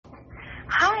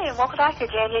Hi, and welcome back to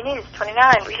JJ News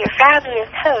 29 with your fabulous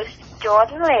host,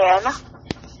 Jordan Lamb.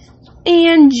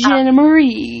 And Jenna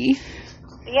Marie.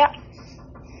 Yep.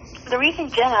 The reason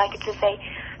Jenna gets to say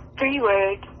 3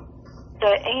 words,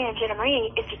 the and Jenna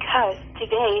Marie, is because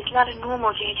today is not a normal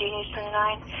JJ News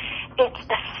 29. It's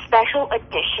a special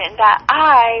edition that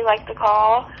I like to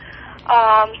call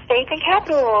States and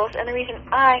Capitals. And the reason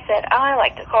I said I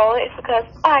like to call it is because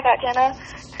I got Jenna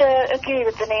to agree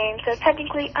with the name. So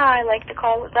technically I like to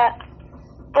call it that.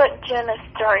 But Jenna's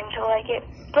starting to like it.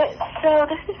 But so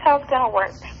this is how it's going to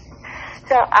work.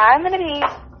 So I'm going to be...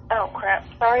 Oh, crap.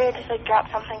 Sorry, I just,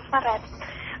 dropped something. My bad.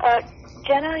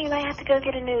 Jenna, you might have to go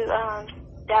get a new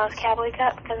Dallas Cowboy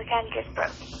cup because it kind of just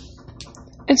broke.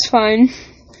 It's fine.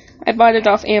 I bought it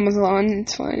off Amazon.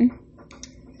 It's fine.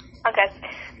 Okay.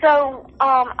 So,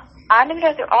 I'm going to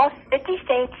go through all 50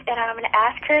 states, and I'm going to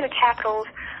ask her the capitals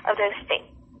of those states.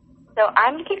 So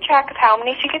I'm going to keep track of how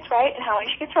many she gets right and how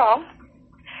many she gets wrong.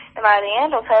 And by the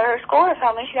end, I'll tell her her score of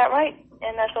how many she got right.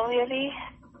 And that's only going to be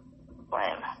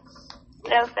one.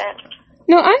 No offense.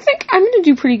 No, I think I'm going to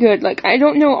do pretty good. I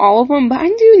don't know all of them, but I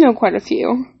do know quite a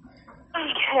few.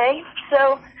 Okay,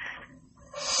 so...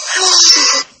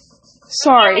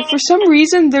 Sorry, for some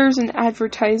reason, there's an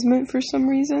advertisement for some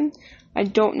reason. I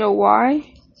don't know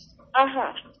why.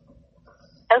 Uh-huh.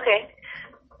 Okay.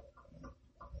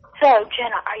 So,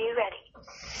 Jenna, are you ready?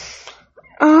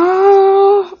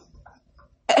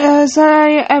 As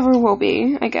I ever will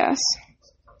be, I guess.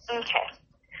 Okay.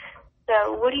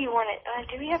 So, what do you want to...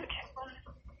 do we have a checklist?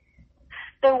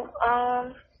 So,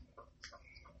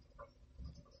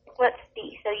 let's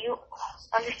see. So, you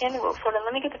understand the rules. Hold on,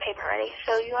 let me get the paper ready.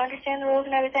 So, you understand the rules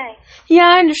and everything? Yeah,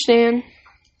 I understand.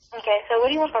 Okay, so what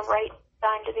do you want the right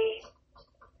sign to be?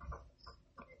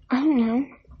 I don't know.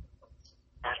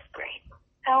 That's great.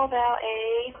 How about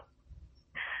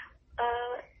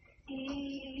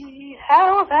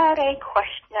a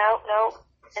question? No,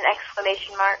 an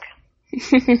exclamation mark.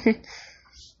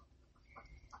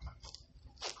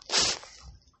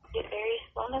 Get very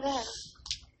slow to them.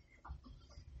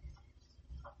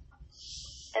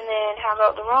 And then how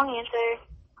about the wrong answer?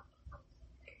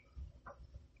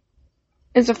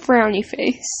 Is a frowny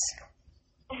face.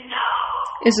 No.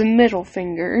 Is a middle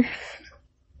finger.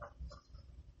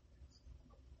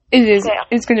 It is. Okay.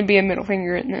 It's going to be a middle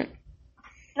finger, isn't it?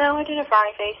 No, I did a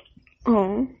frowny face.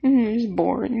 Oh, it's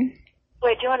boring.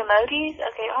 Wait, do you want emojis?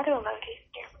 Okay, I'll do emojis.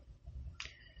 Here.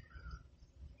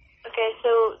 Okay, so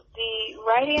the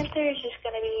right answer is just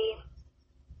going to be...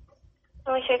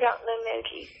 Let me check out the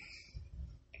emojis.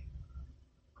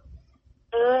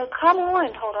 Come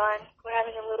on, hold on. We're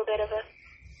having a little bit of a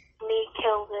me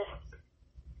kill this.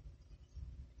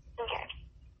 Okay.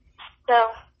 So,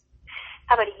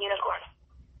 how about a unicorn?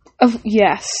 Oh,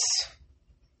 yes.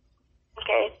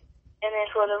 Okay. And then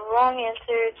for the wrong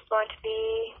answer, it's going to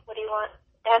be, what do you want?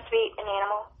 It has to be an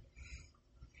animal.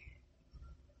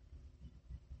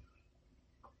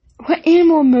 What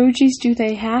animal emojis do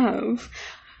they have?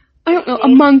 I don't know. A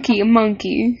monkey.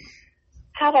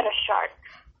 How about a shark?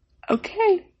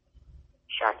 Okay.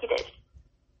 Shark it is.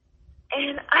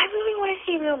 And I really want to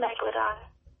see real Megalodon.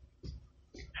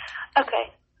 Okay.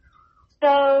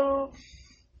 So,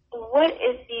 what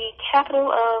is the capital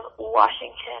of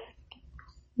Washington?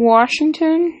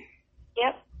 Washington?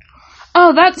 Yep.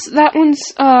 Oh, that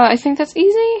one's, I think that's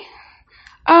easy.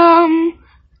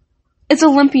 It's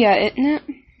Olympia, isn't it?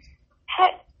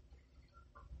 Heck.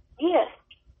 Yes.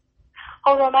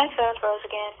 Hold on, my phone froze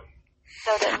again.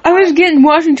 So I was getting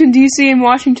Washington, D.C. and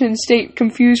Washington State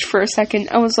confused for a second.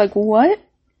 I was like, what?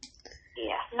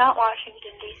 Yeah, not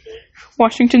Washington, D.C.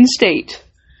 Washington State.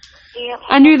 Yep.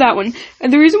 I knew that one.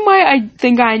 And the reason why I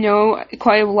think I know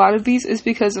quite a lot of these is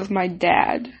because of my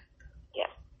dad. Yep.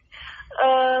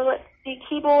 Let's see,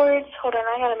 keyboards. Hold on,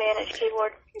 I gotta manage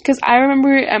keyboard. Because I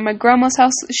remember at my grandma's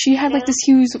house, she had this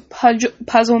huge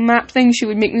puzzle map thing she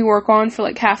would make me work on for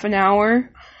half an hour.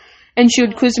 And she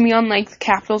would quiz me on, the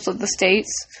capitals of the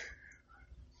states.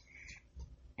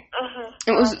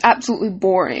 It was absolutely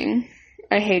boring.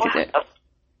 I hated it.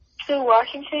 So,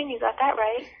 Washington, you got that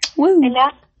right. Woo. And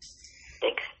that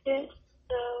fixed it.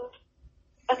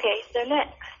 Okay, so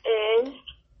next is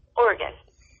Oregon.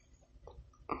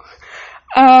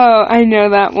 Oh, I know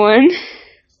that one.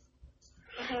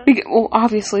 Well,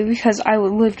 obviously, because I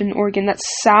lived in Oregon. That's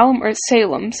Salem. Yes,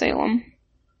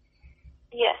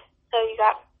 so you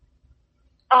got...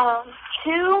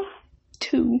 2.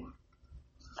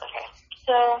 Okay.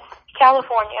 So,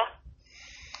 California.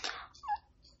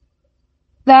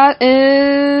 That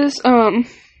is,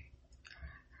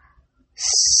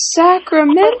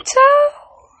 Sacramento?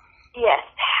 Yes.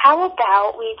 How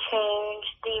about we change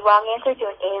the wrong answer to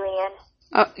an alien?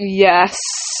 Yes.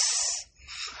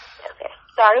 Okay.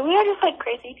 Sorry, we are just like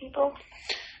crazy people.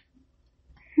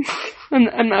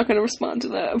 I'm not going to respond to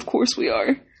that. Of course we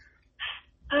are.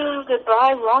 Oh,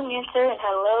 goodbye, wrong answer, and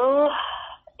hello,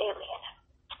 alien.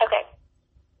 Okay.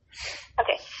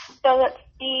 Okay, so let's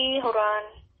see. Hold on.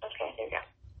 Okay, there we go.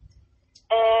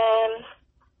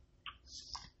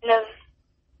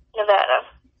 Nevada.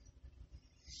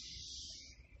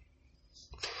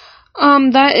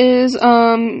 That is, I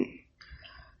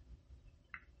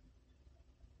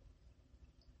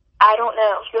don't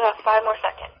know. You have 5 more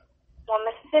seconds. 1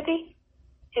 Mississippi?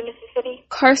 2 Mississippi?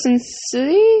 Carson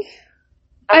City?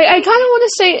 I kind of want to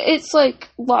say it's like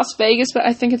Las Vegas, but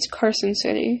I think it's Carson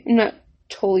City. I'm not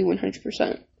totally 100%.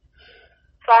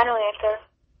 Final answer.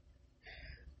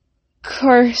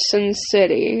 Carson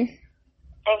City.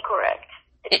 Incorrect.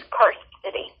 It's Carson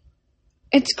City.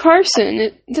 It's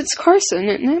Carson. It's Carson,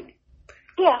 isn't it?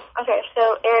 Yeah. Okay,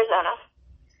 so Arizona.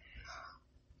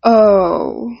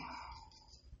 Oh.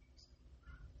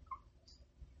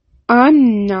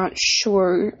 I'm not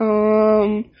sure.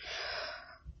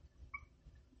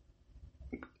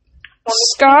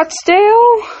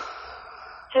 Scottsdale?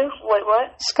 Who? Wait,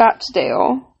 what? Scottsdale.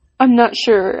 I'm not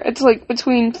sure. It's like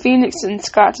between Phoenix and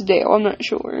Scottsdale. I'm not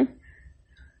sure.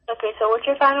 Okay, so what's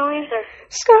your final answer?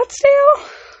 Scottsdale?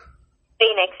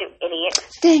 Phoenix, you idiot.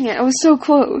 Dang it, I was so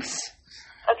close.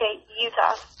 Okay,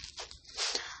 Utah.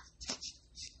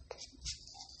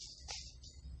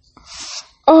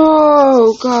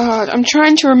 Oh, God. I'm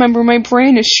trying to remember. My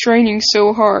brain is straining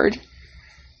so hard.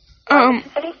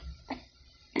 City?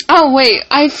 Oh, wait.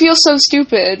 I feel so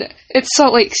stupid. It's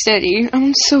Salt Lake City.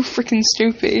 I'm so freaking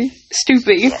stupid.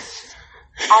 Yes.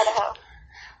 Idaho.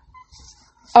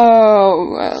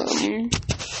 Oh, I know you're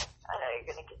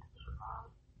gonna get this wrong.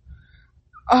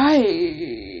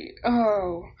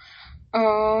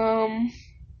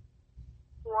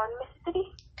 1 Mississippi?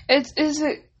 Is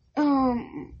it, 2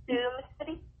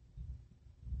 Mississippi?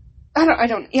 I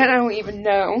don't even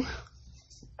know.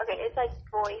 Okay, it's like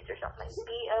voice or something.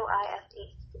 Boise.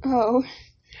 Oh,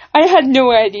 I had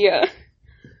no idea.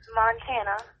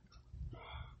 Montana.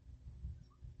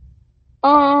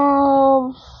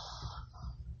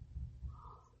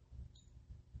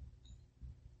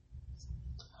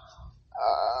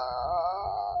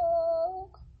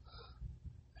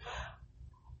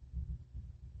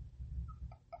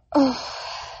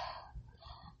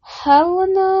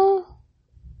 Helena?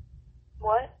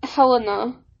 What? Helena.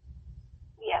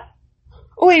 Yeah.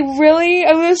 Wait, really?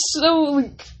 I was so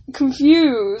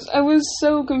confused.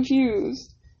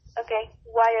 Okay,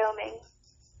 Wyoming.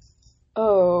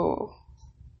 Oh.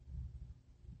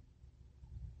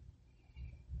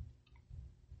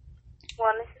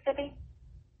 1 Mississippi?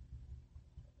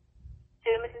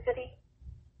 2 Mississippi?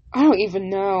 I don't even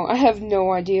know. I have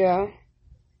no idea.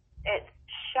 It's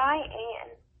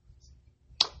Cheyenne.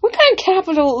 What kind of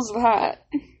capital is that?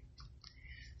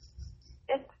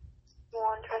 It's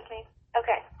one, trust me.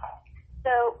 Okay,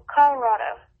 so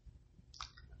Colorado.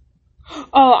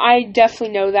 Oh, I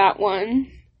definitely know that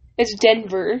one. It's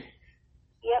Denver.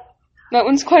 Yep. That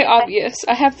one's quite obvious.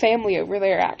 I have family over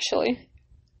there, actually.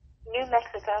 New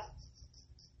Mexico.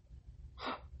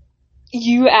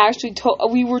 You actually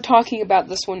we were talking about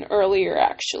this one earlier,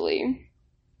 actually.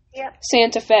 Yep.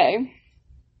 Santa Fe.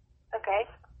 Okay.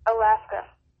 Alaska.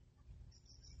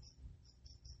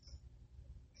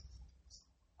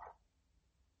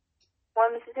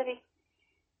 One Mississippi.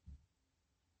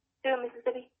 2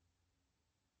 Mississippi.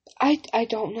 I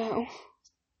don't know.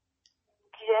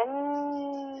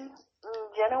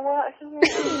 Genoa or something?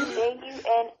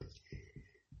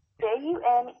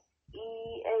 Juneau.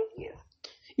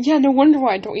 Yeah, no wonder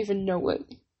why I don't even know it.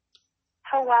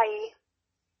 Hawaii.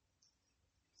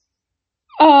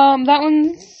 That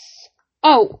one's...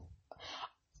 Oh.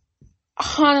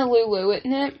 Honolulu,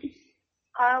 isn't it?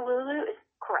 Honolulu is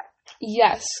correct.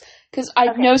 Yes, because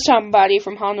I know somebody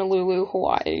from Honolulu,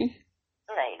 Hawaii.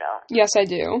 No, you don't. Yes, I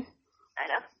do. I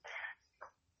know.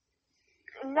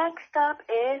 Next up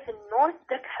is North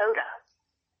Dakota.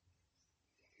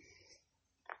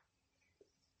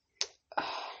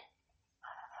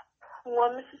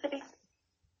 One Mississippi.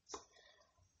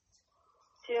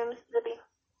 2 Mississippi.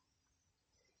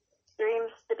 3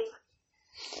 Mississippi.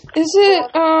 Is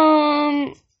it,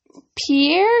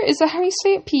 Pierre? Is that how you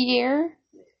say it? Pierre?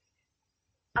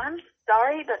 I'm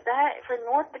sorry, but that, for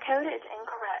North Dakota, is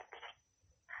incorrect.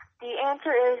 The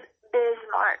answer is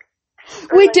Bismarck.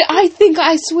 Wait, I think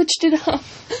I switched it up.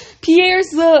 Pierre's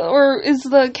is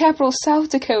the capital of South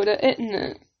Dakota, isn't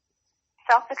it?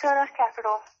 South Dakota's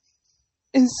capital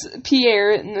Is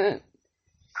Pierre, isn't it?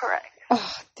 Correct.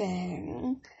 Oh,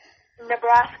 dang.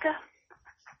 Nebraska.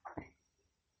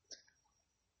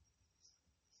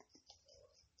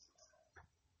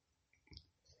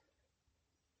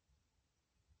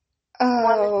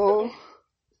 Oh.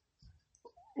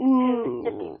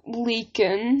 Mississippi.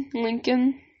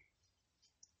 Lincoln.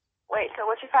 Wait, so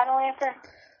what's your final answer?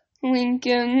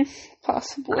 Lincoln,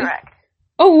 possibly. Correct.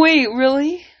 Oh, wait,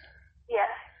 really? Yeah.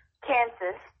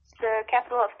 Kansas. The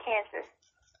capital of Kansas.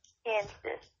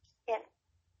 Kansas.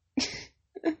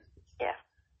 Yeah.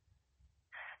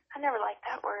 I never liked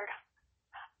that word.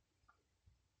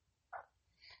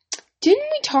 Didn't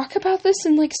we talk about this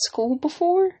in, school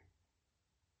before?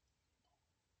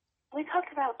 We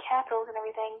talked about capitals and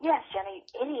everything. Yes, Jenny,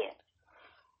 idiot.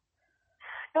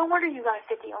 No wonder you got a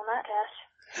 50 on that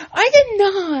test. I did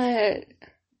not.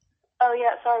 Oh,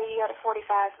 yeah, sorry, you got a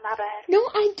 45. My bad. No,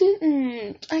 I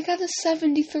didn't. I got a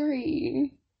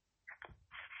 73.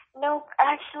 No,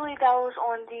 actually, that was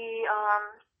on the,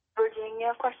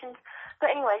 Virginia questions. But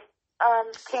anyway,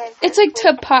 Kansas. It's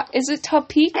is it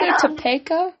Topeka or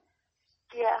Topeka?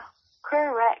 Yeah,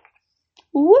 correct.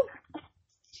 Whoop.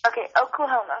 Okay,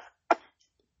 Oklahoma.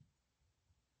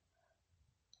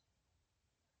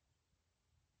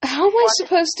 How am I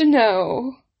supposed to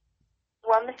know?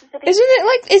 One, Mississippi. Isn't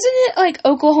it like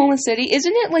Oklahoma City?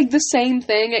 Isn't it like the same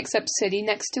thing except city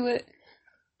next to it?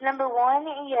 Number 1,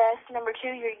 yes. Number 2,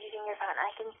 you're using your phone.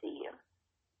 I can see you.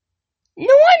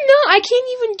 No, I'm not. I can't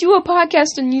even do a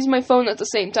podcast and use my phone at the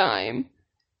same time.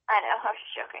 I know. I was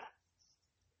just joking.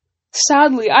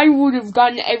 Sadly, I would have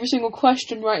gotten every single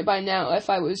question right by now if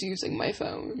I was using my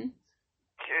phone.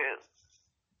 True.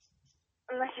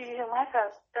 Unless you're using my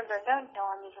phone. No,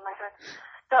 I'm using my phone.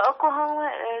 So Oklahoma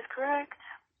is correct.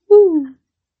 Woo.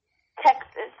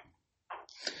 Texas.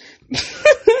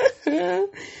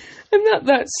 I'm not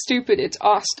that stupid. It's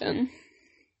Austin.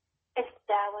 It's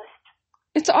Dallas.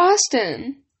 It's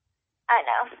Austin. I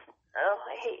know. Oh,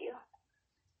 I hate you.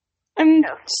 I'm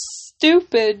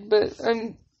stupid, but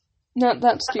I'm not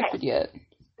that stupid yet.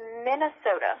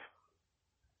 Minnesota.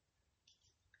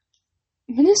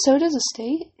 Minnesota's a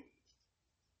state?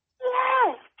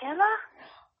 Yes, Gemma.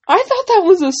 I thought that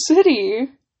was a city.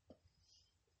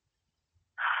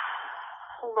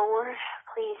 Lord,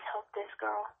 please help this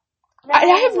girl. No, I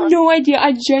have no idea.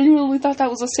 I genuinely thought that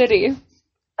was a city.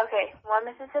 Okay, 1,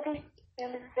 Mississippi. 2,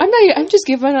 Mississippi. I'm just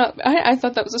giving up. I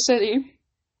thought that was a city.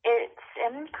 It's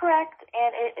incorrect,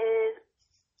 and it is...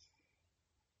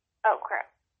 Oh, crap.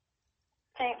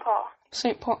 St. Paul.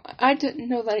 St. Paul. I didn't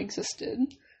know that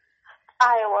existed.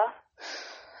 Iowa.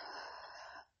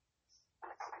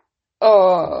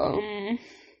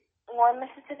 1,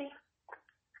 Mississippi.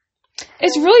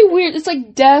 It's really weird. It's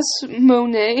like Des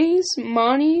Moines.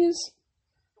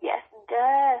 Yes,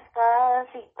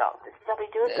 Despacito. This is how we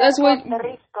do it. That's what. Puerto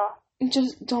Rico.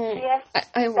 Just don't. Yes,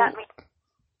 I won't.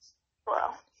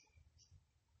 Well.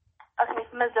 Okay,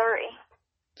 Missouri.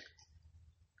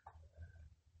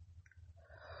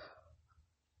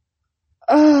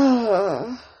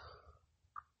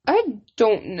 I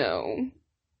don't know.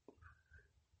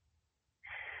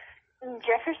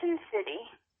 Jefferson City.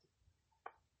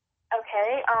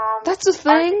 Okay, That's a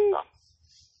thing? Arkansas.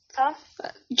 Huh?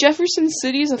 Jefferson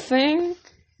City's a thing?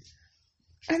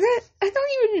 I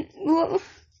don't even...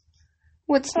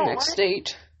 What's the next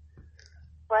state?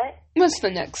 What? What's the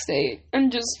next state? I'm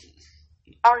just...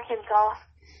 Arkansas.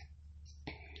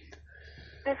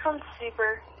 This one's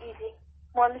super easy.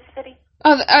 1, Mississippi.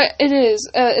 Oh, it is.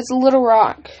 It's Little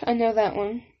Rock. I know that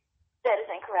one. That is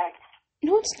incorrect.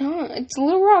 No, it's not. It's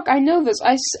Little Rock. I know this.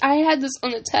 I had this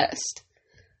on a test.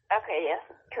 Okay, yes,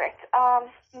 correct.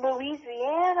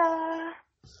 Louisiana.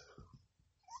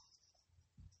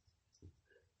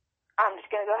 I'm just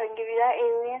gonna go ahead and give you that,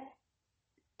 alien.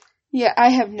 Yeah, I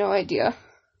have no idea.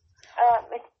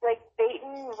 It's like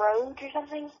Baton Rouge or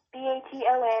something.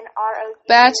 Batonrouge.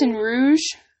 Baton Rouge?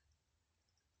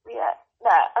 Yeah,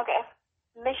 that, okay.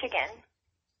 Michigan.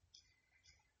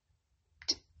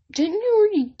 Didn't you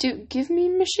already give me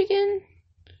Michigan?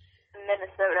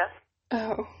 Minnesota.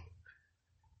 Oh.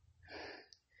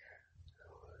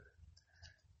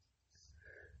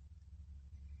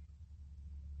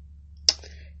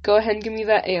 Go ahead and give me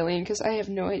that, alien, because I have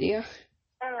no idea.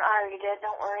 I already did,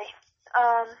 don't worry.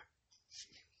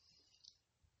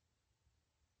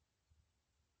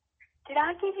 Did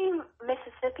I give you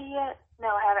Mississippi yet? No,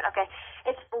 I haven't. Okay.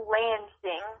 It's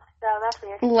Lansing, so that's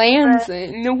weird.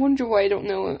 Lansing? No wonder why I don't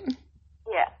know it.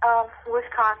 Yeah,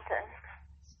 Wisconsin.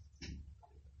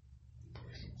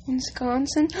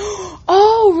 Wisconsin?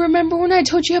 Oh, remember when I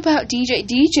told you about DJ?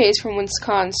 DJ's from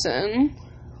Wisconsin.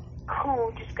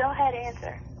 Cool, just go ahead and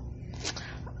answer.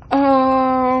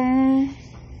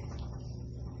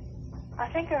 I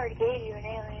think I already gave you an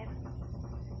alien.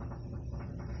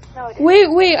 No, I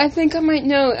didn't. Wait, I think I might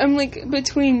know. I'm like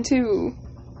between two.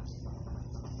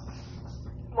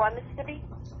 1 Mississippi,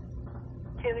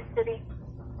 2 Mississippi,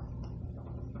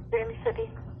 3 Mississippi,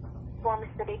 4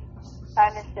 Mississippi,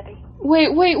 5 Mississippi.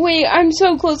 Wait, I'm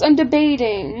so close. I'm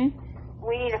debating.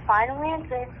 We need a final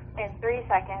answer in 3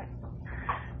 seconds.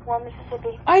 1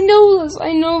 Mississippi. I know this.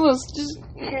 Just,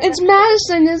 it's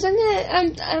Madison, isn't it?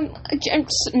 I'm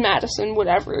Madison,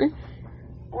 whatever.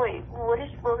 Wait, what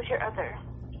was your other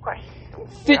question?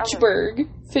 Fitchburg.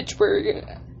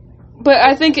 But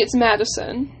I think it's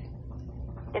Madison.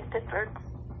 It's Pittsburgh.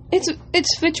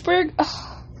 It's Fitchburg?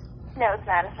 Ugh. No, it's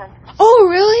Madison. Oh,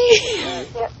 really?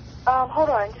 Yep. Hold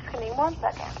on, just give me 1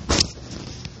 second.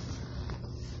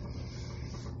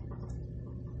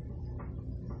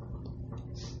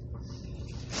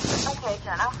 Okay,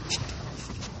 Jenna.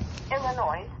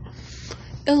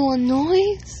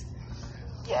 Illinois?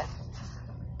 Yes.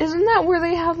 Isn't that where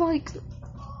they have, like,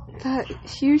 that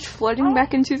huge flooding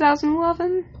back in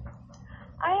 2011?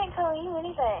 I ain't telling you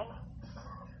anything.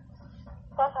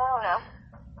 Plus, I don't know.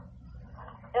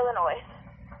 Illinois.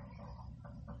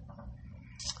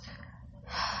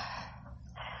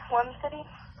 1 Mississippi.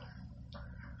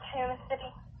 2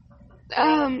 Mississippi.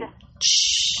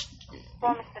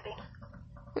 4 Mississippi.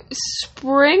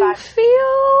 Springfield?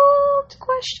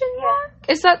 Question mark?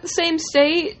 Is that the same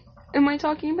state? Am I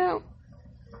talking about?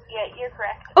 Yeah, you're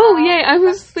correct. Oh, yeah, I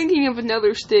was thinking of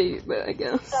another state, but I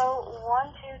guess. So,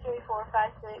 1, 2, 3, 4,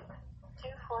 5, 6, 2,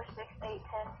 4, 6, 8,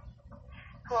 10,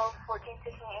 12, 14,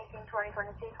 16, 18, 20,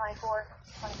 22, 24,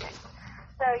 26.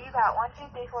 So, you got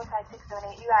 1, 2, 3, 4, 5, 6, 7,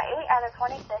 8. You got 8 out of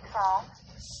 26 wrong.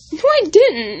 No, I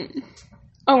didn't.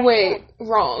 Oh, wait,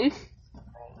 wrong.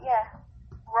 Yeah,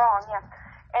 wrong, yeah.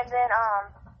 And then,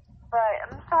 but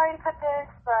I'm sorry to cut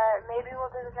this, but maybe we'll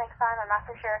do this next time. I'm not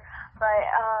for sure. But,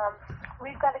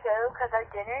 we've got to go because our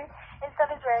dinner and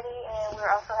stuff is ready, and we're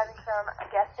also having some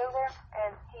guests over,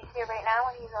 and he's here right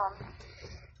now, and he's,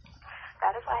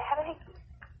 that is why I have a hickey.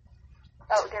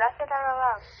 Oh, did I say that out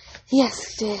loud?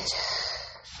 Yes, you did.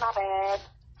 My bad.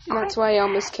 That's why I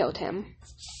almost killed him.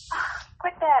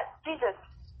 Quit that. Jesus.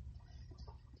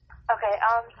 Okay,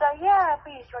 so yeah,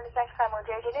 please join us next time on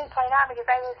JJ News 29 with your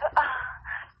favorite,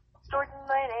 Jordan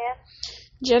Lynn and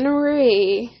Jenna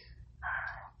Marie.